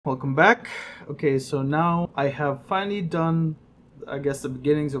Welcome back. Okay, so now I have finally done, I guess, the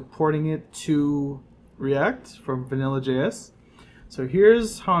beginnings of porting it to React from Vanilla.js. So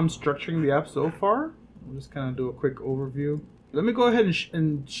here's how I'm structuring the app so far. I'll just kind of do a quick overview. Let me go ahead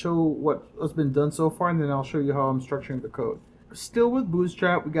and show what has been done so far, and then I'll show you how I'm structuring the code. Still with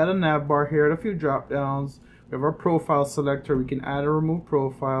Bootstrap, we got a nav bar here and a few drop downs. We have our profile selector. We can add or remove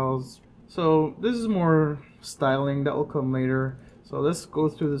profiles. So this is more styling that will come later. So let's go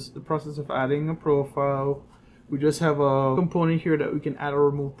through the process of adding a profile. We just have a component here that we can add or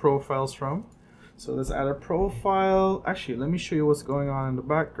remove profiles from. So let's add a profile. Actually, let me show you what's going on in the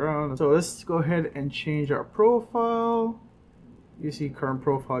background. So let's go ahead and change our profile. You see current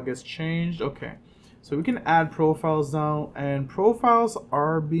profile gets changed. Okay, so we can add profiles now, and profiles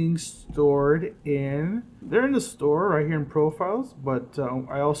are being stored they're in the store right here in profiles, but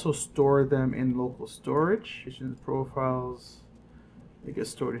I also store them in local storage. Profiles, they get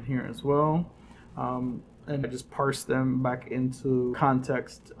stored in here as well, and I just parse them back into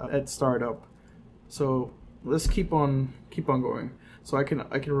context at startup. So let's keep on going. So I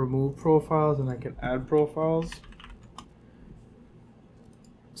can remove profiles and I can add profiles.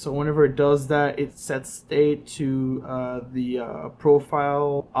 So whenever it does that, it sets state to the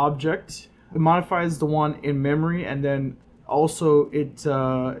profile object. It modifies the one in memory, and then also it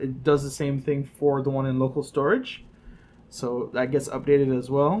does the same thing for the one in local storage. So that gets updated as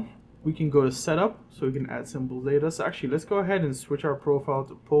well. We can go to setup, so we can add simple data. So actually, let's go ahead and switch our profile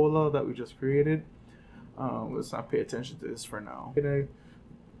to Pola that we just created. Let's not pay attention to this for now. I'm gonna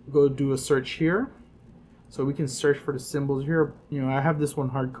go do a search here. So we can search for the symbols here. You know, I have this one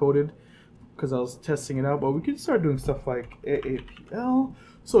hard coded because I was testing it out, but we can start doing stuff like AAPL.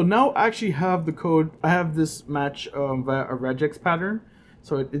 So now I actually have the code. I have this match via a regex pattern.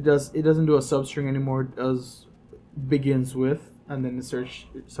 So it doesn't do a substring anymore. It does begins with, and then it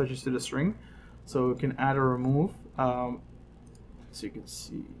searches to the string. So we can add or remove. So you can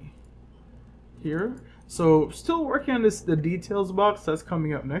see here. So still working on the details box that's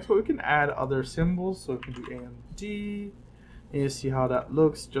coming up next, but we can add other symbols. So we can do AMD, and you see how that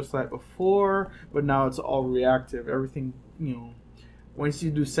looks just like before, but now it's all reactive. Everything, you know, once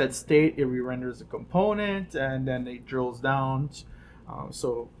you do set state, it re-renders the component and then it drills down.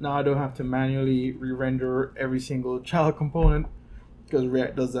 So now I don't have to manually re-render every single child component because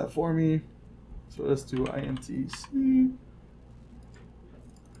React does that for me. So let's do INTC.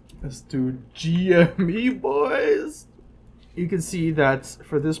 Let's do GME, boys. You can see that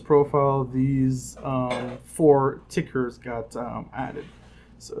for this profile, these 4 tickers got added.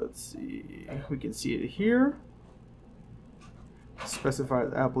 So let's see, we can see it here.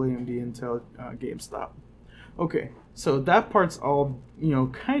 Specified Apple, AMD, Intel, GameStop. Okay, so that part's all, you know,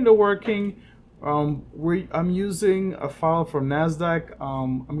 kind of working. I'm using a file from NASDAQ.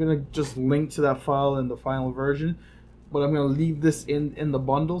 I'm gonna just link to that file in the final version, but I'm gonna leave this in the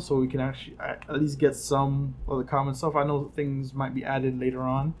bundle so we can actually at least get some of the common stuff. I know things might be added later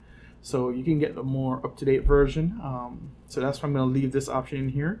on, so you can get the more up-to-date version. So that's why I'm gonna leave this option in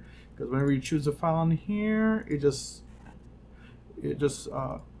here, because whenever you choose a file in here, it just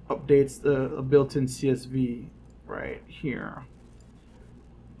updates the built-in CSV right here.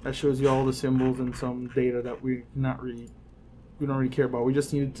 That shows you all the symbols and some data that we don't really care about. We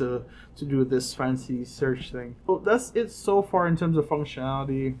just needed to do this fancy search thing. So that's it so far in terms of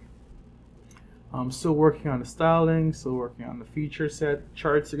functionality. I'm still working on the styling, still working on the feature set.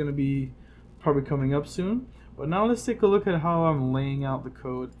 Charts are going to be probably coming up soon. But now let's take a look at how I'm laying out the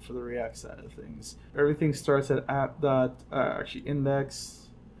code for the React side of things. Everything starts at actually index,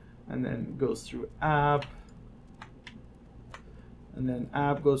 and then goes through app, and then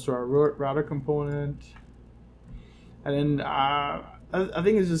app goes to our router component, and then I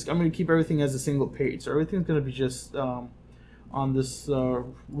think it's just, I'm going to keep everything as a single page. So everything's going to be just on this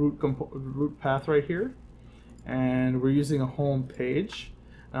root path right here, and we're using a home page.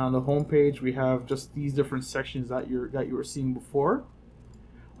 And on the home page, we have just these different sections that you were seeing before,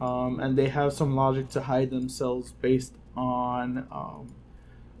 and they have some logic to hide themselves based on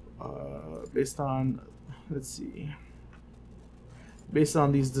let's see, based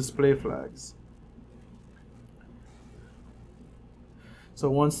on these display flags.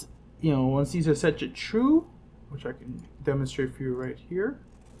 So once these are set to true, which I can demonstrate for you right here,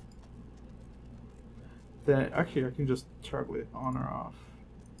 then actually I can just toggle it on or off.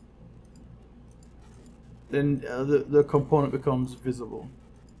 Then the component becomes visible.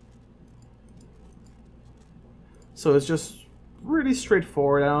 So it's just really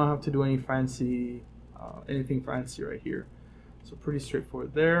straightforward. I don't have to do any anything fancy right here. So pretty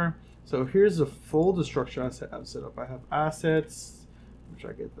straightforward there. So here's the folder structure I've set up. I have assets, which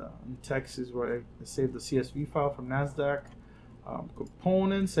I get text is where I save the CSV file from NASDAQ.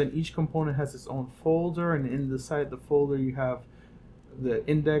 Components, and each component has its own folder, and inside the folder you have the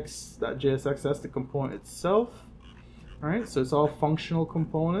index.jsx, that's the component itself. All right, so it's all functional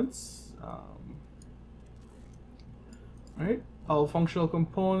components. Right, all functional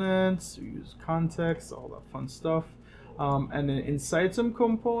components. We use context, all that fun stuff. And then inside some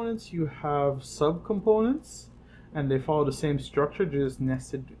components, you have subcomponents, and they follow the same structure, just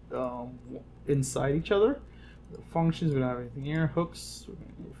nested inside each other. The functions, we don't have anything here. Hooks,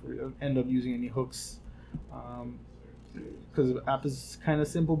 if we end up using any hooks, because the app is kind of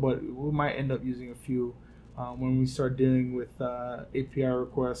simple, but we might end up using a few when we start dealing with API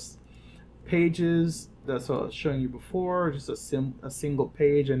requests. Pages, that's what I was showing you before, just a single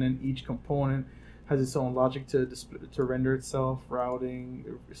page, and then each component has its own logic to render itself.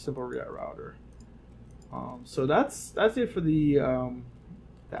 Routing, simple router. So that's it for the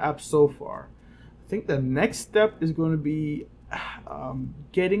app so far. I think the next step is going to be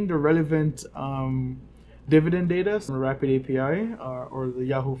getting the relevant dividend data from the Rapid API or the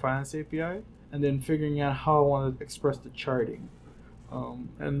Yahoo Finance API, and then figuring out how I want to express the charting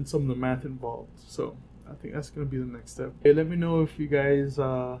and some of the math involved. So I think that's going to be the next step. Hey, let me know if you guys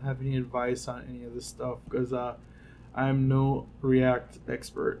have any advice on any of this stuff, because I'm no React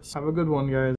expert. Have a good one, guys.